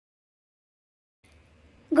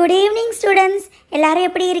Good evening students. எல்லாரும்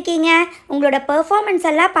எப்படி இருக்கீங்க? உங்களோட பெர்ஃபார்மன்ஸ்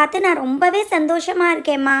எல்லாம் பார்த்து நான் ரொம்பவே சந்தோஷமாக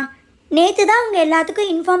இருக்கேம்மா. நேற்று தான் உங்கள்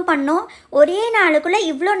எல்லாத்துக்கும் இன்ஃபார்ம் பண்ணோம். ஒரே நாளுக்குள்ளே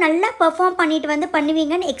இவ்வளோ நல்லா பெர்ஃபார்ம் பண்ணிட்டு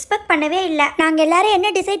பண்ணுவீங்கன்னு எக்ஸ்பெக்ட் பண்ணவே இல்லை. நாங்கள் எல்லோரும்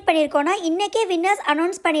என்ன டிசைட் பண்ணியிருக்கோன்னா இன்றைக்கே வின்னர்ஸ்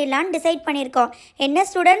அனௌன்ஸ் பண்ணிடலான்னு டிசைட் பண்ணியிருக்கோம். என்ன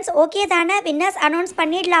ஸ்டூடெண்ட்ஸ், ஓகே தானே? வின்னர்ஸ் அனௌன்ஸ்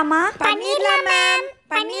பண்ணிடலாமா? பண்ணிடலாம் மேம்,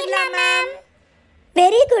 பண்ணிடலாம் மேம்.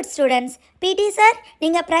 Very good students. பிடி சார்,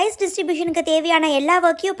 நீங்கள் ப்ரைஸ் டிஸ்ட்ரிபியூஷனுக்கு தேவையான எல்லா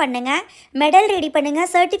ஒர்க்கையும் பண்ணுங்கள். மெடல் ரெடி பண்ணுங்கள்,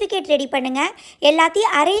 சர்டிஃபிகேட் ரெடி பண்ணுங்கள்.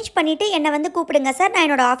 எல்லாத்தையும் அரேஞ்ச் பண்ணிவிட்டு என்னை கூப்பிடுங்க சார். நான்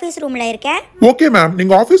என்னோட ஆஃபீஸ் ரூமில் இருக்கேன். ஓகே மேம்,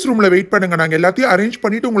 நீங்கள் ஆஃபீஸ் ரூமில் வெயிட் பண்ணுங்கள். நாங்கள் எல்லாத்தையும் அரேஞ்ச்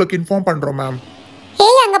பண்ணிவிட்டு உங்களுக்கு இன்ஃபார்ம் பண்ணுறோம் மேம்.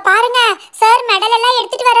 ஏய், அங்க பாருங்க சார், மெடல் எல்லாம்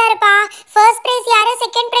எடுத்துட்டு வராருப்பா. ஃபர்ஸ்ட் பிரைஸ் யாரு,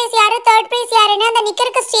 செகண்ட் பிரைஸ் யாரு, தேர்ட் பிரைஸ் யாருன்னு அந்த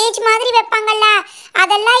நிக்கிறதுக்கு ஸ்டேஜ் மாதிரி வைப்பாங்கல்ல,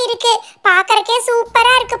 அதெல்லாம் இருக்கு. பார்க்கறக்கே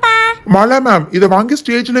சூப்பரா இருக்குப்பா. மாலா மேம், இதை வாங்கி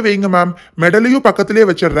ஸ்டேஜில் வைங்க மேம். மெடலையும் பக்கத்துலேயே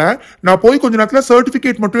வச்சிடுறேன். நான் போய் கொஞ்ச நேரத்தில்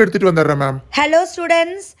சர்டிஃபிகேட் மட்டும் எடுத்துகிட்டு வந்துடுறேன் மேம். ஹலோ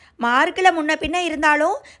ஸ்டூடெண்ட்ஸ், மார்க்கில் முன்ன பின்ன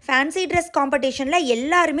இருந்தாலும் ஃபேன்சி ட்ரெஸ் காம்படிஷனில்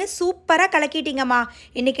எல்லாருமே சூப்பராக கலக்கிட்டீங்கம்மா.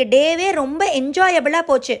 இன்றைக்கி டேவே ரொம்ப என்ஜாயபிளாக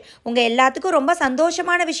போச்சு. உங்கள் எல்லாத்துக்கும் ரொம்ப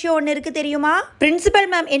சந்தோஷமான விஷயம் ஒன்று இருக்குது தெரியுமா? பிரின்சிபல்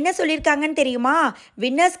மேம் என்ன சொல்லியிருக்காங்கன்னு தெரியுமா?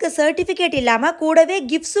 வின்னர்ஸ்க்கு சர்டிஃபிகேட் இல்லாமல் கூடவே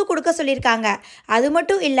கிஃப்ட்ஸும் கொடுக்க சொல்லியிருக்காங்க. அது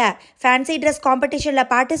மட்டும் இல்லை, ஃபேன்சி ட்ரெஸ் காம்படிஷனில்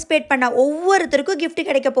பார்ட்டிசிபேட் பண்ண ஒவ்வொருத்தருக்கும் கிஃப்ட்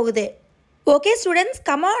கிடைக்க போகுது. Okay students,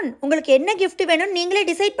 come on. உங்களுக்கு என்ன கிஃப்ட் வேணும்னு நீங்களே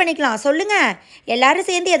டிசைட் பண்ணிக்கலாம். சொல்லுங்க, எல்லாரும்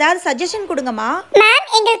சேர்ந்து ஏதாவது சஜஷன் கொடுங்கம்மா. மேம்,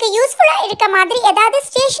 எங்களுக்கு யூஸ்ஃபுல்லா இருக்க மாதிரி ஏதாவது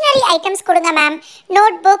ஸ்டேஷனரி ஐட்டம்ஸ் கொடுங்க ma'am.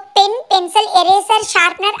 Note book, pen, pencil, eraser,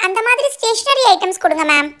 sharpener, அந்த மாதிரி ஸ்டேஷனரி ஐட்டம்ஸ் கொடுங்க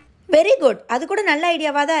மேம். Very good. அது கூட நல்ல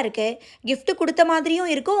ஐடியாவாக தான் இருக்குது. கிஃப்ட் கொடுத்த மாதிரியும்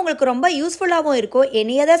இருக்கும், உங்களுக்கு ரொம்ப யூஸ்ஃபுல்லாகவும் இருக்கும்.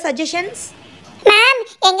 Any other suggestions? மேம்,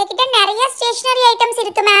 எங்ககிட்ட நிறைய ஸ்டேஷனரி ஐட்டம்ஸ்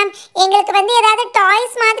இருக்கு மேம். எங்களுக்கு ஏதாவது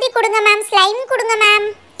டாய்ஸ் மாதிரி கொடுங்க மேம். ஸ்லைம் கொடுங்க மேம்.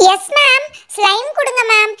 எஸ் மேம், ஸ்லைம் கொடுங்க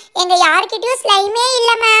மேம். எங்க யார்கிட்டயும் ஸ்லைமே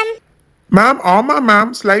இல்ல மேம். மேம், ஆமாம்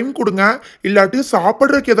மேம், ஸ்லைம் கொடுங்க. இல்லாட்டி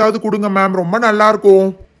சாப்பிட்றதுக்கு ஏதாவது கொடுங்க மேம், ரொம்ப நல்லா இருக்கும்.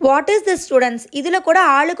 What is this students? இதில் கூட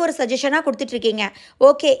ஆளுக்கு ஒரு சஜஷனாக கொடுத்துட்ருக்கீங்க.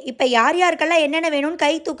 ஓகே, இப்போ யார் யாருக்கெல்லாம் என்னென்ன வேணும்னு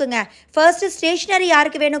கை தூக்குங்க. ஃபர்ஸ்ட்டு ஸ்டேஷ்னரி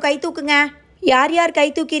யாருக்கு வேணும் கை தூக்குங்க. யார் யார் கை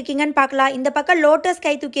தூக்கியிருக்கீங்கன்னு பார்க்கலாம். இந்த பக்கம் லோட்டஸ்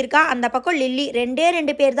கை தூக்கியிருக்கா, அந்த பக்கம் லில்லி.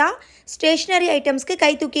 ரெண்டு பேர் தான் ஸ்டேஷ்னரி ஐட்டம்ஸ்க்கு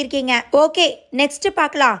கை தூக்கியிருக்கீங்க. ஓகே, நெக்ஸ்ட்டு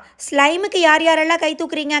பார்க்கலாம். ஸ்லைமுக்கு யார் யாரெல்லாம் கை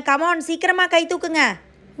தூக்குறீங்க? கமான், சீக்கிரமாக கை தூக்குங்க.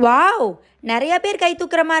 வாவ், நிறைய பேர் கை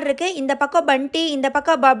தூக்குற மாதிரி இருக்கு. இந்த பக்கம் பண்டி, இந்த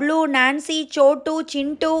பக்கம் பப்ளு, நான்சி, சோட்டு,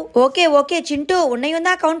 சிண்டு. ஓகே சிண்டு, உன்னையும்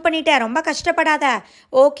தான் கவுண்ட் பண்ணிட்டேன், ரொம்ப கஷ்டப்படாத.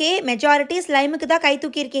 ஓகே, மெஜாரிட்டி ஸ்லைமுக்கு தான் கை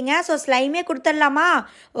தூக்கியிருக்கீங்க. ஸோ ஸ்லைமே கொடுத்துடலாமா?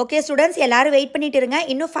 ஓகே ஸ்டூடெண்ட்ஸ், எல்லாரும் வெயிட் பண்ணிட்டு இருங்க.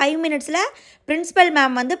 இன்னும் 5 மினிட்ஸில் பிரின்சிபல்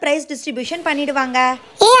மேம் ப்ரைஸ் டிஸ்ட்ரிபியூஷன் பண்ணிடுவாங்க.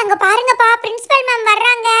 அங்க பாருங்கப்பா, பிரின்சிபல் மேம்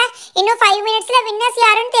வர்றாங்க. இன்னும் 5 மினிட்ஸ்ல வின்னர்ஸ்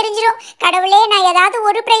யாருன்னு தெரிஞ்சிடும். கடவுளே, நான் ஏதாவது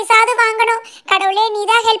ஒரு பிரைஸாவது வாங்கணும். கடவுளே, நீ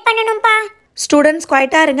தான் ஹெல்ப் பண்ணணும்ப்பா. ஸ்டூடெண்ட்ஸ்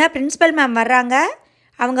குவைட்டாக இருங்க, பிரின்சிபல் மேம் வர்றாங்க.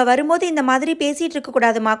 அவங்க வரும்போது இந்த மாதிரி பேசிகிட்டு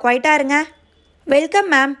இருக்கக்கூடாதுமா, குவைட்டாக இருங்க. Welcome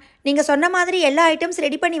ma'am. நீங்கள் சொன்ன மாதிரி எல்லா ஐட்டம்ஸ்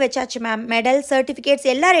ரெடி பண்ணி வச்சாச்சு மேம். மெடல், சர்டிஃபிகேட்ஸ்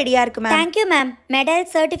எல்லாம் ரெடியாக இருக்குது ma'am. Thank you ma'am. Medal,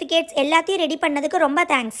 certificates எல்லாத்தையும் ரெடி பண்ணதுக்கு ரொம்ப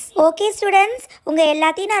தேங்க்ஸ். ஓகே ஸ்டூடெண்ட்ஸ், உங்கள்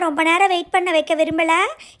எல்லாத்தையும் நான் ரொம்ப நேரம் வெயிட் பண்ண வைக்க விரும்பலை.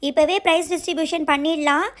 இப்போவே ப்ரைஸ் டிஸ்ட்ரிபியூஷன்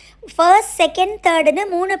பண்ணிடலாம். ஃபர்ஸ்ட், செகண்ட், தேர்டுன்னு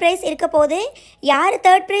 3 ப்ரைஸ் இருக்க போது. யார்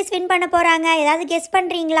தேர்ட் ப்ரைஸ் வின் பண்ண போகிறாங்க? ஏதாவது கெஸ்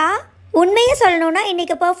பண்ணுறீங்களா? உண்மையை சொல்லணுன்னா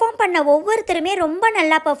இன்றைக்கி பெர்ஃபார்ம் பண்ண ஒவ்வொருத்தருமே ரொம்ப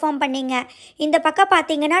நல்லா பெர்ஃபார்ம் பண்ணிங்க. இந்த பக்கம்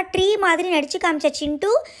பார்த்தீங்கன்னா ட்ரீ மாதிரி நடிச்சு காமிச்ச சிண்டு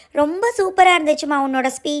ரொம்ப சூப்பராக இருந்துச்சுமா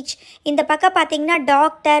உன்னோட ஸ்பீச். இந்த பக்கம் பார்த்தீங்கன்னா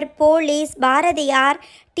டாக்டர், போலீஸ், பாரதியார்,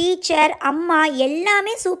 டீச்சர், அம்மா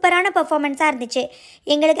எல்லாமே சூப்பரான பெர்ஃபார்மன்ஸாக இருந்துச்சு.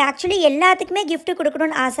 எங்களுக்கு ஆக்சுவலி எல்லாத்துக்குமே கிஃப்ட்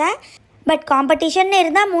கொடுக்கணும்னு ஆசை. பட் காம்படிஷன்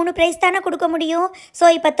இருந்தால் 3 ப்ரைஸ் தானே கொடுக்க முடியும். ஸோ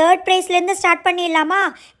இப்போ தேர்ட் ப்ரைஸ்லேருந்து ஸ்டார்ட் பண்ணிடலாமா?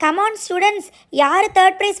 கமான் ஸ்டூடெண்ட்ஸ், யார்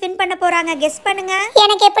தேர்ட் ப்ரைஸ் வின் பண்ண போகிறாங்க? கெஸ் பண்ணுங்க.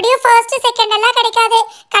 எனக்கு எப்படியும் ஃபர்ஸ்ட், செகண்ட் எல்லாம் கிடைக்காது.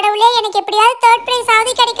 கடவுளே, எனக்கு எப்படியாவது தேர்ட் ப்ரைஸ்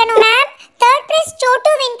ஆவது கிடைக்கணும் ma'am. Third prize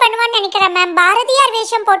Chhotu win பண்ணுவான்னு நினைக்கிறேன் மேம். பாரதியார்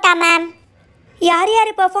வேஷம் போட்டா மேம். யார்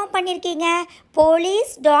யார் பெர்ஃபார்ம் பண்ணியிருக்கீங்க?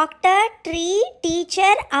 போலீஸ், டாக்டர், ட்ரீ,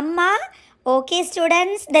 டீச்சர், அம்மா. Okay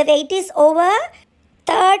students, the weight is over.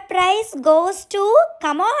 Third prize goes to,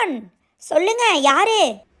 come on சொல்லுங்க யாரு?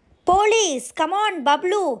 Police. Come on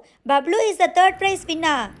Bablu. Bablu is the third prize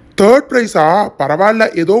winner. Third ப்ரைஸா? பரவாயில்ல,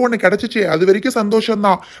 ஏதோ ஒன்று கிடைச்சிச்சு, அது வரைக்கும்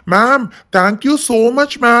சந்தோஷம்தான். Ma'am, thank you so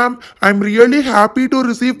much ma'am. I am really happy to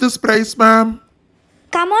receive this price ma'am.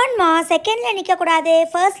 கமான்மா, செகண்டில் நிற்கக்கூடாது,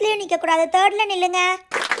 ஃபர்ஸ்ட்லேயும் நிற்கக்கூடாது, தேர்டில் நில்லுங்க.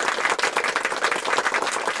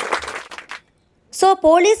 ஸோ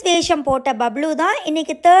போலீஸ் வேஷம் போட்ட பப்ளு தான்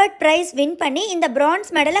இன்னைக்கு தேர்ட் ப்ரைஸ் வின் பண்ணி இந்த பிரான்ஸ்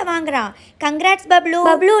மெடலை வாங்குறான். கங்க்ராட்ஸ் பப்ளு.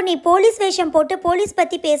 பப்ளு, நீ போலீஸ் வேஷம் போட்டு போலீஸ்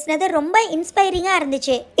பற்றி பேசினது ரொம்ப இன்ஸ்பைரிங்காக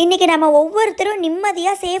இருந்துச்சு. இன்னைக்கு நம்ம ஒவ்வொருத்தரும்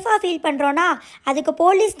நிம்மதியாக சேஃபாக ஃபீல் பண்ணுறோன்னா அதுக்கு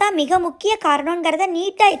போலீஸ் தான் மிக முக்கிய காரணங்கிறத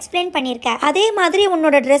நீட்டாக எக்ஸ்பிளைன் பண்ணியிருக்கேன். அதே மாதிரி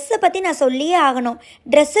உன்னோட ட்ரெஸ்ஸை பற்றி நான் சொல்லியே ஆகணும்.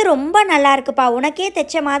 ட்ரெஸ்ஸு ரொம்ப நல்லா இருக்குப்பா, உனக்கே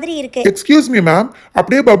தைச்ச மாதிரி இருக்கு. எக்ஸ்கியூஸ் மீ மேம்,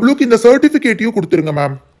 அப்படியே பப்ளுக்கு இந்த சர்டிஃபிகேட்டையும் கொடுத்துருங்க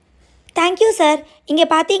மேம். Thank you sir. இங்கே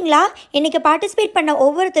பார்த்தீங்களா, இன்றைக்கி பார்ட்டிசிபேட் பண்ண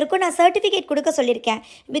ஒவ்வொருத்தருக்கும் நான் சர்டிஃபிகேட் கொடுக்க சொல்லியிருக்கேன்.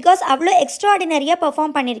 பிகாஸ் அவ்வளோ எக்ஸ்ட்ராடினரியாக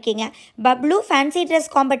பெர்ஃபார்ம் பண்ணியிருக்கீங்க. Bablu fancy dress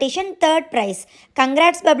competition 3rd price.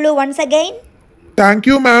 Congrats Bablu once again.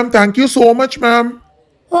 Thank you ma'am, thank you so much ma'am.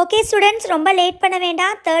 Okay students, ரொம்ப லேட் பண்ண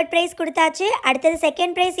வேண்டாம். 3rd ப்ரைஸ் கொடுத்தாச்சு. அடுத்தது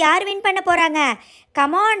 2nd ப்ரைஸ் யார் வின் பண்ண போகிறாங்க?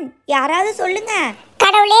 கமான், யாராவது சொல்லுங்கள்.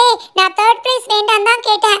 கடவுளே, நான் 3rd பிரைஸ் வேண்டாம் தான்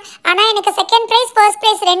கேட்டேன். ஆனா எனக்கு 2nd பிரைஸ் 1st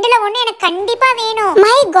பிரைஸ் ரெண்டுல ஒண்ணு எனக்கு கண்டிப்பா வேணும்.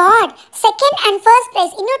 My God, 2nd and 1st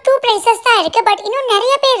price இன்னும் 2 பிரைசஸ் தான் இருக்கு. பட் இன்னும்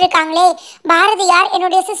நிறைய பேர் இருக்காங்களே. பாரதியார்,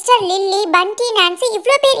 என்னுடைய சிஸ்டர் லில்லி, பண்டி, நான்சி,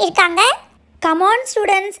 இவ்ளோ பேர் இருக்காங்க. கமான்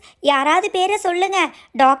ஸ்டூடெண்ட்ஸ், யாராவது பேரை சொல்லுங்க.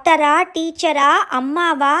 டாக்டரா, டீச்சரா,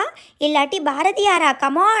 அம்மாவா, இல்லாட்டி பாரதியாரா?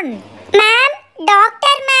 Come on. Ma'am,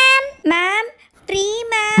 doctor ma'am. Ma'am, tree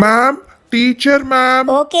ma'am. Ma'am, teacher ma'am.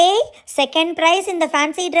 Okay, 2nd price இந்த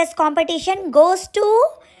fancy dress competition goes to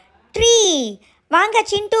tree. வாங்க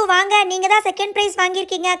சிண்டு, வாங்க. நீங்கள் தான் 2nd ப்ரைஸ்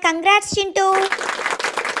வாங்கியிருக்கீங்க. கங்க்ராட்ஸ் சிண்டு.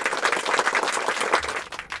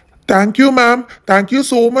 Thank you ma'am, thank you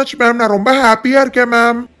so much ma'am. நான் ரொம்ப ஹாப்பியாக இருக்கேன்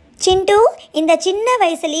மேம். சிண்டு, இந்த சின்ன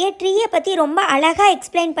வயசுலேயே ட்ரீயை பற்றி ரொம்ப அழகாக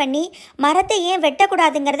எக்ஸ்பிளைன் பண்ணி மரத்தை ஏன்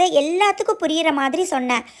வெட்டக்கூடாதுங்கிறத எல்லாத்துக்கும் புரிகிற மாதிரி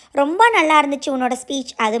சொன்னேன். ரொம்ப நல்லா இருந்துச்சு உன்னோட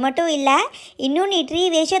ஸ்பீச். அது மட்டும் இல்லை, இன்னும் நீ ட்ரீ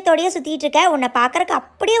வேஷத்தோடையே சுற்றிட்டு இருக்க. உன்னை பார்க்குறக்கு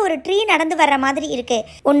அப்படியே ஒரு ட்ரீ நடந்து வர்ற மாதிரி இருக்குது.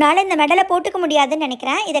 உன்னால் இந்த மெடலை போட்டுக்க முடியாதுன்னு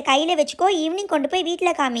நினைக்கிறேன். இதை கையில் வச்சுக்கோ. ஈவினிங் கொண்டு போய்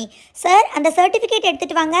வீட்டில் காமி. சார், அந்த சர்டிஃபிகேட்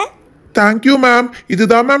எடுத்துகிட்டு வாங்க. Thank you ma'am.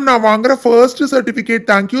 இதுதான் மேம் நான் வாங்குற first certificate.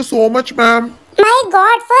 Thank you so much ma'am. My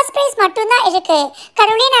God, 1st price மட்டும் தான் இருக்கு.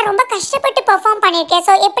 கடவுளே, நான் ரொம்ப கஷ்டப்பட்டு பெர்ஃபார்ம் பண்ணிருக்கேன்.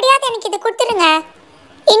 சோ எப்படியாவது எனக்கு இது கொடுத்துருங்க.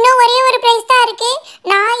 இன்னும் ஒரே ஒரு பிரைஸ் தான் இருக்கு.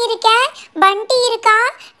 நான் இருக்கேன், பண்டி இருக்கா,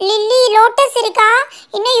 லில்லி, லோட்டஸ் இருக்கா,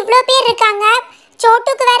 இன்னும் இவ்ளோ பேர் இருக்காங்க.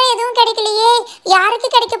 சோட்டுக்கு வேற எதுவும் கிடைக்கலையே. யாருக்கு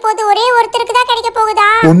கிடைக்க போகுது? ஒரே ஒருத்தருக்கு தான் கிடைக்க போகுதா?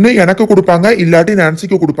 ஒன்று எனக்கு கொடுப்பாங்க, இல்லாட்டி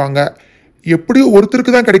நான்சிக்கு கொடுப்பாங்க. எப்படி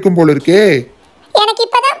ஒருத்தருக்கு தான் கிடைக்கும் போல இருக்கே. எனக்கு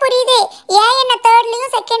இப்பதான் புரியுது ஏன் என்ன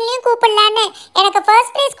 3ர்ட்லயும் 2ndலயும் கூப்பிடலான்னு. எனக்கு 1st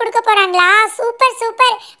பிரைஸ் கொடுக்க போறாங்களா? Super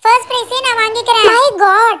super. 1st பிரைஸே நான் வாங்கிக்கிறேன். மை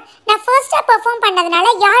காட், நான் ஃபர்ஸ்டா பெர்ஃபார்ம்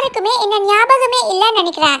பண்ணதுனால யாருக்குமே என்ன ஞாபகமே இல்லைன்னு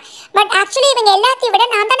நினைக்கிறேன். பட் ஆக்சுவலி இவங்க எல்லாத்தையும் விட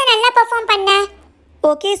நான் தானே நல்லா பெர்ஃபார்ம் பண்ணேன்.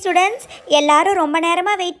 ஓகே ஸ்டூடெண்ட்ஸ், எல்லாரும் ரொம்ப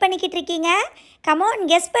நேரமாக வெயிட் பண்ணிக்கிட்டு இருக்கீங்க. கமான்,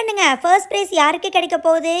 கெஸ் பண்ணுங்க. 1st ப்ரைஸ் யாருக்கு கிடைக்க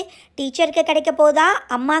போகுது? டீச்சருக்கு கிடைக்க போகுதா,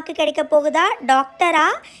 அம்மாவுக்கு கிடைக்க போகுதா, டாக்டரா,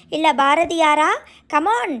 இல்லை பாரதியாரா?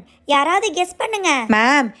 கமான், யாராவது கெஸ் பண்ணுங்க.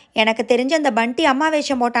 மேம், எனக்கு தெரிஞ்ச அந்த பண்டி அம்மா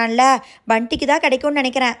வேஷம் போட்டான்ல, பண்டிக்கு தான் கிடைக்கும்னு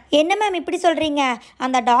நினைக்கிறேன். என்ன மேம் இப்படி சொல்கிறீங்க?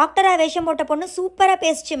 அந்த டாக்டரா வேஷம் போட்ட பொண்ணு சூப்பராக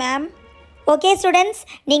பேசுச்சு மேம். ஓகே ஸ்டூடெண்ட்ஸ்,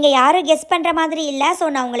 நீங்கள் யாரும் கெஸ் பண்ணுற மாதிரி இல்லை. ஸோ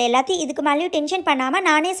நான் உங்களை எல்லாத்தையும் இதுக்கு மேலேயும் டென்ஷன் பண்ணாமல்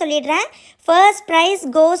நானே சொல்லிடுறேன். 1st ப்ரைஸ்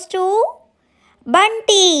கோஸ் டு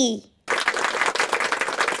பண்டி.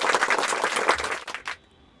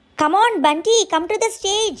 Come on, Bunty, come to the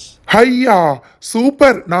stage. ஹையா,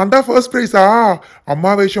 சூப்பர். நான் தான் ஃபர்ஸ்ட் ப்ரைஸா?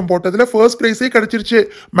 அம்மா வேஷம் போட்டதுல ஃபர்ஸ்ட் ப்ரைஸே கிடைச்சிருச்சு.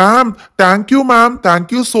 Ma'am, thank you ma'am,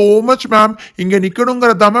 thank you so much ma'am. இங்கே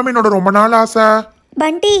நிற்கணுங்கிறது தான் மேம் என்னோட ரொம்ப நாள் ஆசை.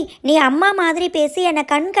 பண்டி, நீ அம்மா மாதிரி பேசி என்னை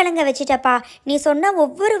கண் கலங்க வச்சுட்டப்பா. நீ சொன்ன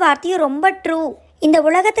ஒவ்வொரு வார்த்தையும் ரொம்ப ட்ரூ. இந்த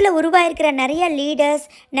உலகத்தில் உருவாயிருக்கிற நிறைய லீடர்ஸ்,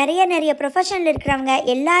 நிறைய ப்ரொஃபஷனில் இருக்கிறவங்க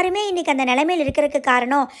எல்லாருமே இன்றைக்கி அந்த நிலைமையில் இருக்கிறதுக்கு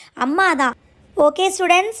காரணம் அம்மா தான். ஓகே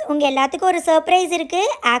ஸ்டூடெண்ட்ஸ், உங்கள் எல்லாத்துக்கும் ஒரு சர்ப்ரைஸ்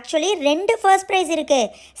இருக்குது. ஆக்சுவலி 2 ஃபர்ஸ்ட் ப்ரைஸ் இருக்குது.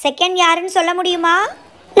 2nd யாருன்னு சொல்ல முடியுமா?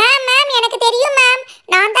 மேம், எனக்கு தெரியும் மேம்.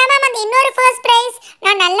 நான் தான் மேம் அந்த இன்னொரு 1st பிரைஸ்.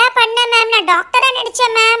 நான் நல்லா பண்ணேன் மேம். நான் டாக்டரா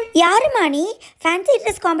நடிச்சேன் மேம். யாருமா நீ? ஃபேன்சி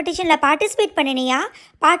ட்ரெஸ் காம்படிஷனில் பார்ட்டிசிபேட் பண்ணினியா?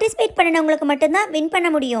 பார்ட்டிசிபேட் பண்ணினவங்களுக்கு மட்டும்தான் வின் பண்ண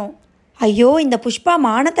முடியும். ஐயோ, இந்த புஷ்பா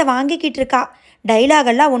மானத்தை வாங்கிக்கிட்டு இருக்கா.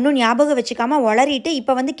 டைலாகெல்லாம் ஒன்றும் ஞாபகம் வச்சுக்காம உளறிட்டு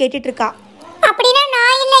இப்போ வந்து கேட்டுட்ருக்கா. அப்படின்னா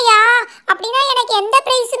நான் இல்லையா? அப்படின்னா எனக்கு எந்த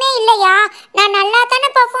பிரைஸுமே இல்லையா? நான் நல்லா தானே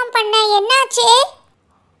பெர்ஃபார்ம் பண்ணேன். என்னாச்சு?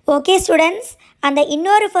 ஓகே ஸ்டூடெண்ட்ஸ், அந்த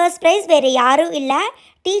இன்னொரு ஃபர்ஸ்ட் ப்ரைஸ் வேறு யாரும் இல்லை.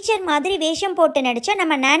 டீச்சர் மாதிரி வேஷம் போட்டு நடித்த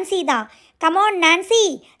நம்ம நான்சி தான். கமான் நான்சி,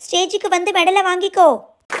 ஸ்டேஜுக்கு வந்து மெடலை வாங்கிக்கோ.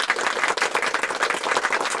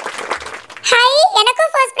 ஹாய்,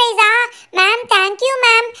 எனக்கும் first ப்ரைஸா? Ma'am, thank you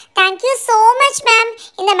ma'am. Thank you so much ma'am.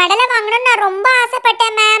 இந்த மெடலை வாங்கணும்னு நான் ரொம்ப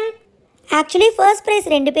ஆசைப்பட்டேன் மேம். ஆக்சுவலி ஃபர்ஸ்ட் ப்ரைஸ்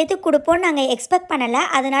 2 பேர்த்துக்கு கொடுப்போம்னு நாங்கள் எக்ஸ்பெக்ட் பண்ணலை.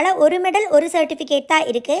 அதனால் ஒரு மெடல் ஒரு சர்டிஃபிகேட் தான்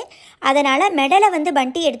இருக்குது. அதனால் மெடலை வந்து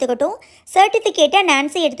பண்டி எடுத்துக்கட்டும், சர்டிஃபிகேட்டை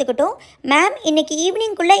நான்சி எடுத்துக்கட்டும். மேம், இன்னைக்கு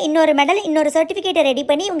ஈவினிங்குள்ளே இன்னொரு மெடல் இன்னொரு சர்டிஃபிகேட்டை ரெடி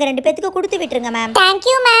பண்ணி இவங்க 2 பேர்த்துக்கு கொடுத்து விட்டுருங்க ma'am.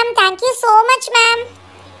 Thank you ma'am. Thank you so much ma'am.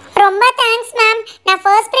 ரொம்ப தேங்க்ஸ் மேம். நான்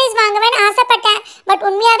ஃபர்ஸ்ட் ப்ரைஸ் வாங்குவேன்னு ஆசைப்பட்டேன். பட்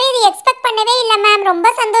உண்மையாகவே இது எக்ஸ்பெக்ட் பண்ணவே இல்லை மேம். ரொம்ப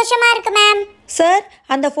சந்தோஷமாக இருக்குது மேம். சார்,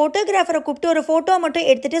 அந்த ஃபோட்டோகிராஃபரை கூப்பிட்டு ஒரு ஃபோட்டோ மட்டும்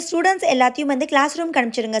எடுத்துகிட்டு ஸ்டூடெண்ட்ஸ் எல்லாத்தையும் வந்து கிளாஸ் ரூம்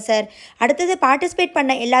அனுப்பிச்சிருங்க சார். அடுத்தது பார்ட்டிசிபேட்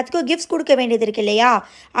பண்ண எல்லாத்துக்கும் கிஃப்ட்ஸ் கொடுக்க வேண்டியது இருக்கு இல்லையா?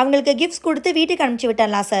 அவங்களுக்கு கிஃப்ட்ஸ் கொடுத்து வீட்டுக்கு அனுப்பிச்சி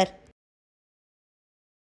விட்டுடலாம் சார்.